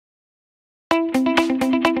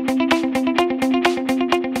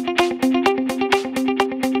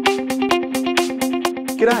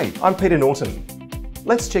G'day, I'm Peter Norton.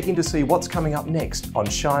 Let's check in to see what's coming up next on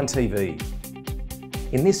Schein TV.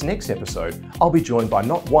 In this next episode, I'll be joined by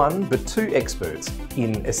not one, but two experts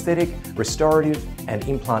in aesthetic, restorative and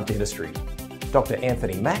implant dentistry, Dr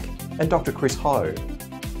Anthony Mak and Dr Chris Ho.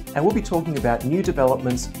 And we'll be talking about new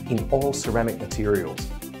developments in all ceramic materials.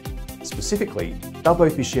 Specifically, they'll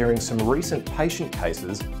both be sharing some recent patient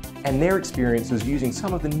cases and their experiences using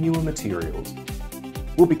some of the newer materials.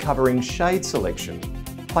 We'll be covering shade selection,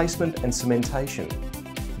 placement and cementation,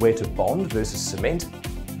 where to bond versus cement,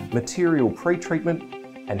 material pre-treatment,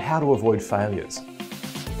 and how to avoid failures.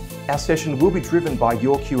 Our session will be driven by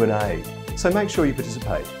your Q&A, so make sure you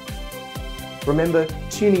participate. Remember,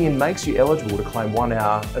 tuning in makes you eligible to claim 1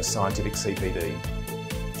 hour of scientific CPD.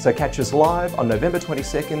 So catch us live on November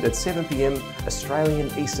 22nd at 7 p.m. Australian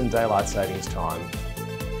Eastern Daylight Savings Time.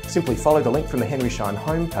 Simply follow the link from the Henry Schein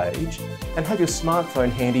homepage and have your smartphone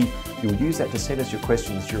handy. You'll use that to send us your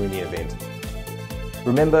questions during the event.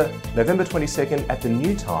 Remember, November 22nd at the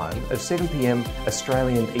new time of 7 p.m.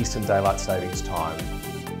 Australian Eastern Daylight Savings Time.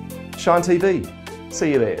 Schein TV,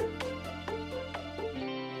 see you there.